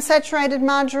polyunsaturated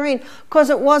margarine? Because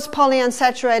it was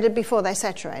polyunsaturated before they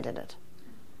saturated it.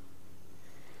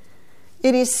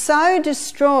 It is so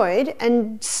destroyed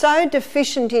and so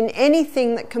deficient in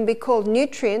anything that can be called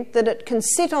nutrient that it can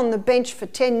sit on the bench for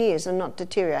 10 years and not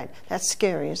deteriorate. That's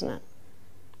scary, isn't it?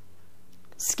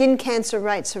 Skin cancer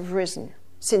rates have risen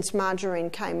since margarine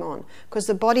came on because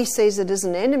the body sees it as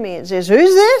an enemy. It says,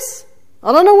 who's this?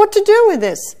 I don't know what to do with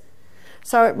this.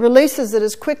 So it releases it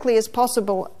as quickly as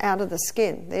possible out of the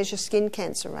skin. There's your skin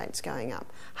cancer rates going up.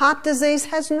 Heart disease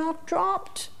has not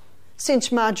dropped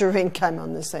since margarine came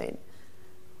on the scene.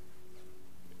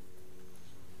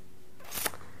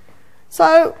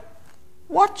 So,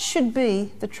 what should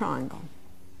be the triangle?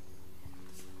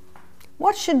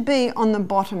 What should be on the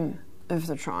bottom of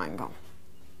the triangle?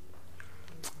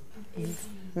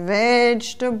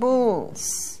 Vegetables.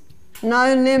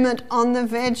 No limit on the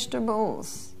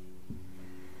vegetables.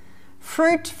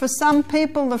 Fruit, for some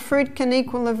people, the fruit can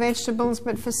equal the vegetables,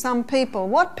 but for some people,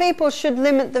 what people should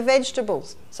limit the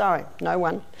vegetables? Sorry, no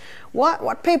one.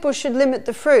 What people should limit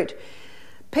the fruit?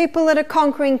 People that are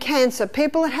conquering cancer,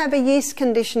 people that have a yeast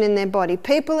condition in their body,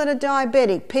 people that are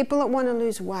diabetic, people that want to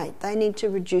lose weight, they need to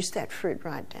reduce that fruit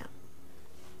right down.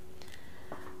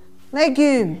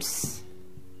 Legumes.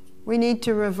 We need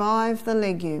to revive the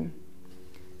legume.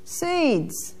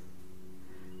 Seeds.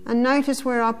 And notice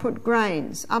where I put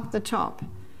grains up the top.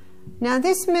 Now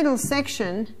this middle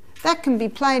section, that can be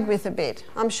played with a bit.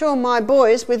 I'm sure my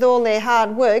boys, with all their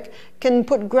hard work, can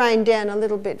put grain down a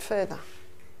little bit further.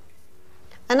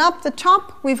 And up the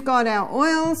top, we've got our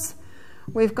oils,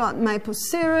 we've got maple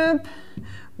syrup,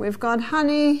 we've got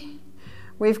honey,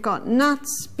 we've got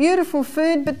nuts. Beautiful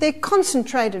food, but they're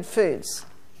concentrated foods.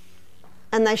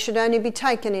 And they should only be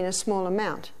taken in a small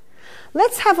amount.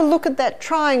 Let's have a look at that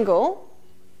triangle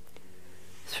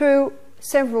through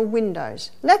several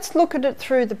windows. Let's look at it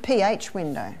through the pH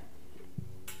window.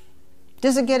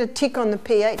 Does it get a tick on the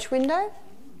pH window?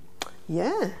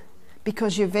 Yeah.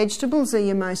 Because your vegetables are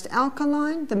your most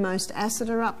alkaline, the most acid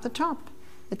are up the top.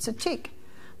 It's a tick.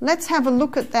 Let's have a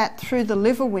look at that through the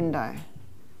liver window.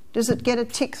 Does it get a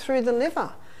tick through the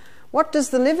liver? What does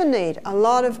the liver need? A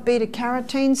lot of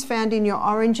beta-carotenes found in your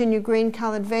orange and your green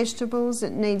coloured vegetables.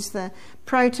 It needs the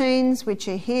proteins, which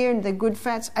are here, and the good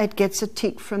fats. It gets a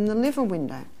tick from the liver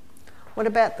window. What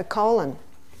about the colon?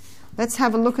 Let's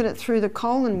have a look at it through the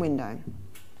colon window.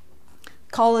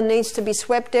 Colon needs to be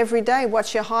swept every day.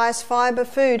 What's your highest fibre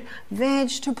food?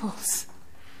 Vegetables.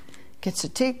 Gets a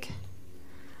tick.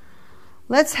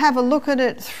 Let's have a look at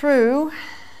it through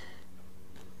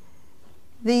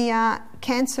the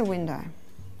cancer window.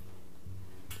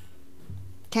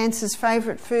 Cancer's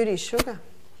favourite food is sugar.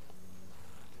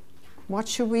 What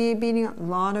should we be eating? A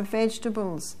lot of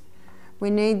vegetables. We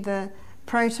need the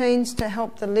proteins to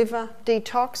help the liver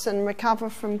detox and recover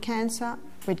from cancer.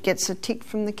 It gets a tick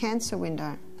from the cancer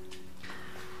window.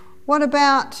 What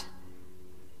about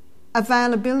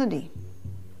availability?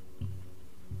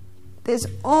 There's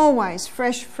always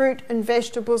fresh fruit and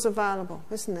vegetables available,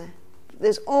 isn't there?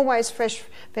 There's always fresh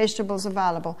vegetables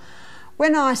available.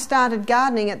 When I started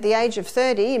gardening at the age of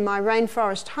 30 in my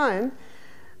rainforest home,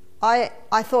 I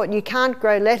thought you can't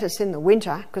grow lettuce in the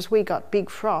winter because we got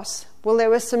big frosts. Well, there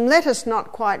was some lettuce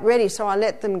not quite ready, so I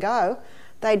let them go.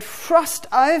 They'd frost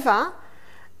over,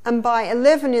 and by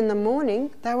 11 in the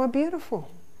morning, they were beautiful.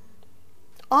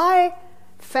 I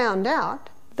found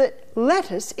out that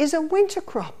lettuce is a winter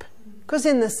crop because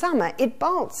in the summer it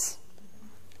bolts.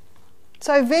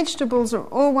 So vegetables are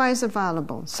always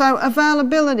available. So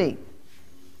availability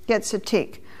gets a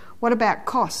tick. What about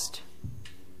cost?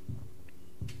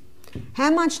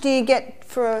 How much do you get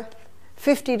for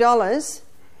 $50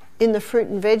 in the fruit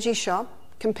and veggie shop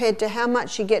compared to how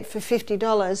much you get for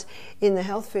 $50 in the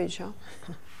health food shop?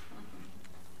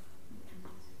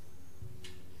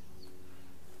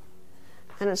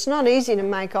 And it's not easy to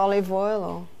make olive oil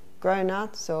or grow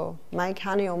nuts or make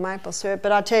honey or maple syrup,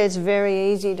 but I tell you it's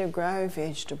very easy to grow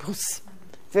vegetables.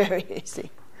 Very easy.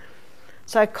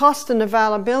 So cost and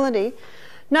availability,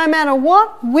 no matter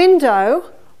what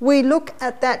window we look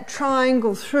at that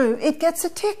triangle through, it gets a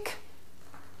tick.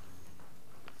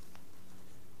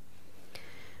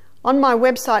 On my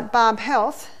website, Barb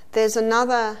Health, there's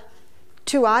another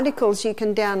 2 articles you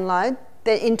can download.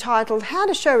 They're entitled How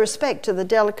to Show Respect to the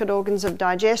Delicate Organs of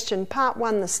Digestion, Part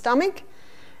 1, the stomach,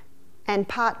 and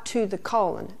Part 2, the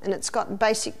colon. And it's got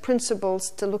basic principles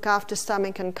to look after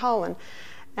stomach and colon.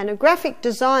 And a graphic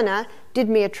designer did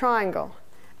me a triangle.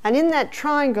 And in that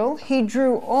triangle, he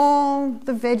drew all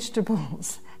the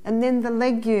vegetables and then the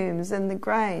legumes and the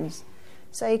grains.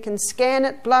 So you can scan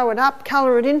it, blow it up,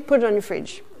 colour it in, put it on your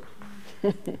fridge.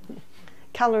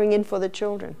 Colouring in for the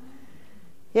children.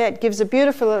 Yeah, it gives a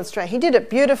beautiful illustration. He did it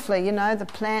beautifully, you know, the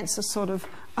plants are sort of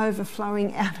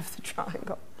overflowing out of the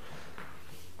triangle.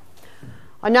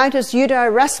 I noticed Udo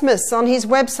Rasmus on his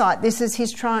website. This is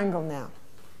his triangle now.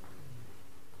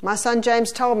 My son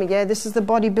James told me, yeah, this is the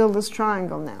bodybuilder's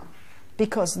triangle now.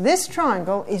 Because this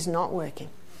triangle is not working.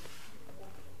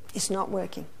 It's not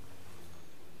working.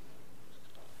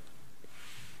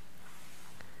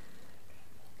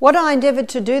 What I endeavoured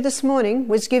to do this morning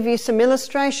was give you some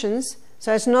illustrations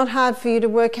so it's not hard for you to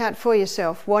work out for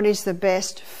yourself what is the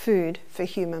best food for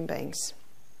human beings.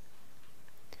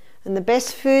 And the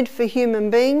best food for human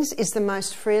beings is the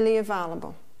most freely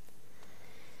available.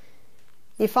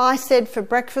 If I said for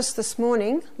breakfast this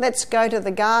morning, let's go to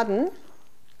the garden,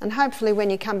 and hopefully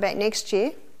when you come back next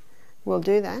year, we'll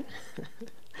do that.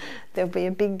 There'll be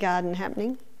a big garden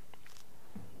happening.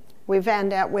 We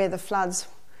found out where the floods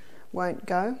won't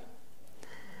go.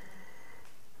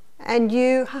 And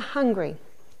you are hungry.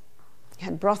 You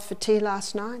had broth for tea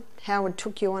last night. Howard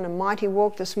took you on a mighty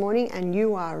walk this morning and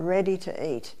you are ready to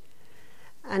eat.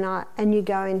 And you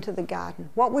go into the garden.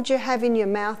 What would you have in your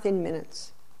mouth in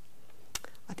minutes?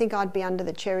 I think I'd be under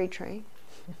the cherry tree.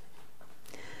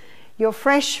 Your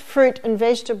fresh fruit and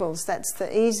vegetables, that's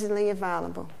the easily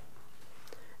available.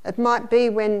 It might be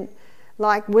when,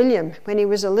 like William, when he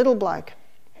was a little bloke,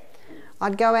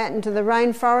 I'd go out into the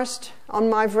rainforest on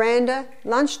my veranda,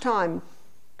 lunchtime,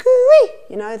 cooey,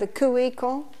 you know, the cooey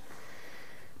call.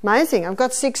 Amazing, I've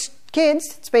got 6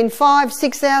 kids, it's been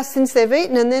 5-6 hours since they've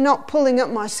eaten and they're not pulling up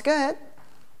my skirt.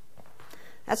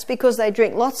 That's because they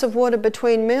drink lots of water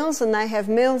between meals and they have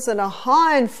meals that are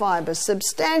high in fibre,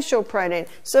 substantial protein,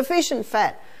 sufficient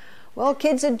fat. Well,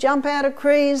 kids would jump out of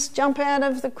trees, jump out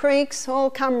of the creeks,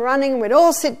 all come running, we'd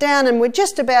all sit down and we're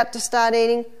just about to start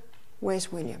eating.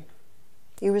 Where's William?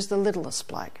 He was the littlest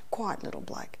bloke, quite little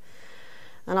bloke.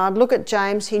 And I'd look at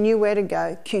James, he knew where to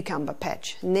go, cucumber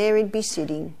patch. And there he'd be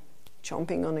sitting,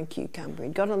 chomping on a cucumber.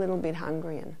 He'd got a little bit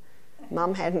hungry and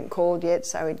Mum hadn't called yet,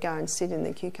 so he'd go and sit in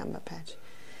the cucumber patch.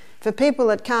 For people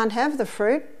that can't have the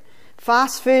fruit,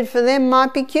 Fast food for them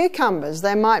might be cucumbers,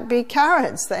 they might be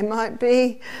carrots, they might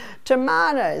be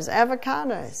tomatoes,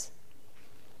 avocados.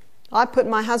 I put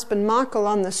my husband Michael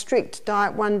on the strict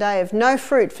diet one day of no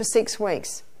fruit for 6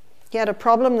 weeks. He had a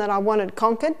problem that I wanted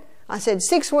conquered. I said,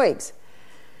 6 weeks.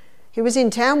 He was in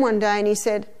town one day and he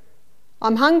said,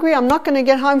 I'm hungry, I'm not going to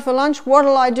get home for lunch,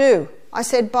 what'll I do? I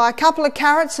said, buy a couple of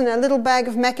carrots and a little bag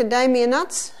of macadamia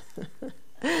nuts,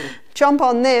 chomp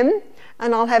on them,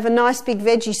 and I'll have a nice big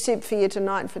veggie soup for you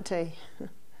tonight for tea.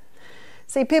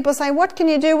 See, people say, what can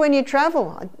you do when you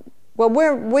travel? Well,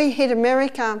 we hit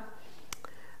America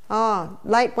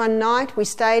late one night. We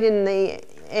stayed in the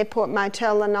airport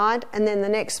motel the night, and then the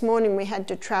next morning we had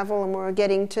to travel, and we were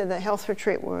getting to the health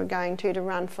retreat we were going to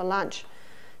run for lunch.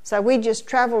 So we just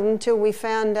travelled until we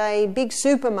found a big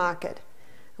supermarket,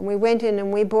 and we went in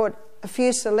and we bought a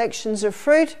few selections of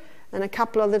fruit and a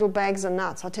couple of little bags of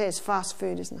nuts. I tell you, it's fast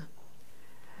food, isn't it?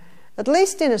 At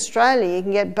least in Australia you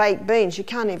can get baked beans. You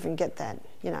can't even get that,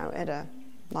 at a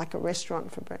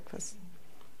restaurant for breakfast.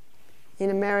 In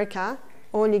America,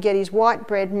 all you get is white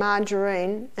bread,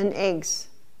 margarine and eggs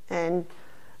and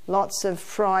lots of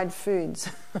fried foods.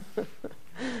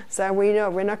 So we know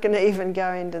we're not going to even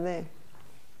go into there.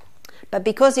 But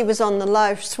because he was on the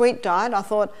low sweet diet, I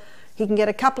thought he can get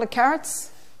a couple of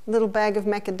carrots, a little bag of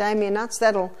macadamia nuts.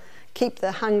 That'll keep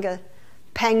the hunger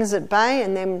pangs at bay,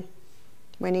 and then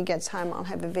when he gets home I'll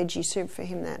have a veggie soup for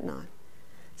him that night.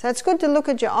 So it's good to look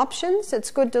at your options. It's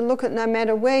good to look at, no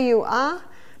matter where you are.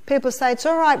 People say it's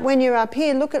all right when you're up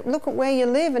here, look at where you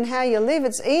live and how you live,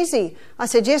 it's easy. I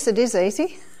said, yes, it is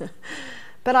easy.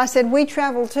 But I said, we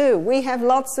travel too. We have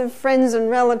lots of friends and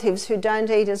relatives who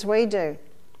don't eat as we do.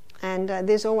 And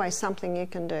there's always something you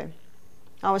can do.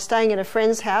 I was staying at a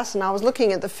friend's house and I was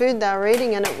looking at the food they were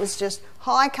eating, and it was just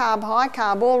high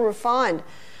carb, all refined.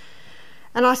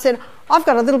 And I said, I've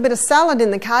got a little bit of salad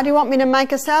in the car. Do you want me to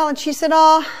make a salad? She said,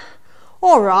 oh,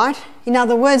 all right. In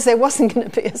other words, there wasn't going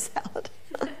to be a salad.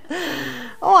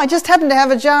 Oh, I just happened to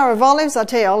have a jar of olives. I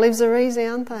tell you, olives are easy,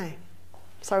 aren't they?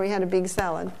 So we had a big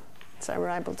salad. So we're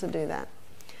able to do that.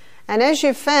 And as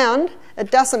you've found,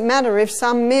 it doesn't matter if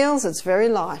some meals, it's very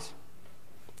light.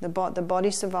 The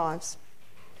body survives.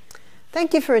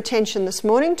 Thank you for attention this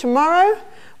morning. Tomorrow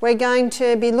we're going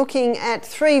to be looking at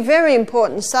 3 very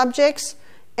important subjects: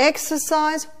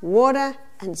 exercise, water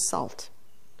and salt.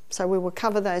 So we will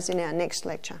cover those in our next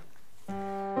lecture.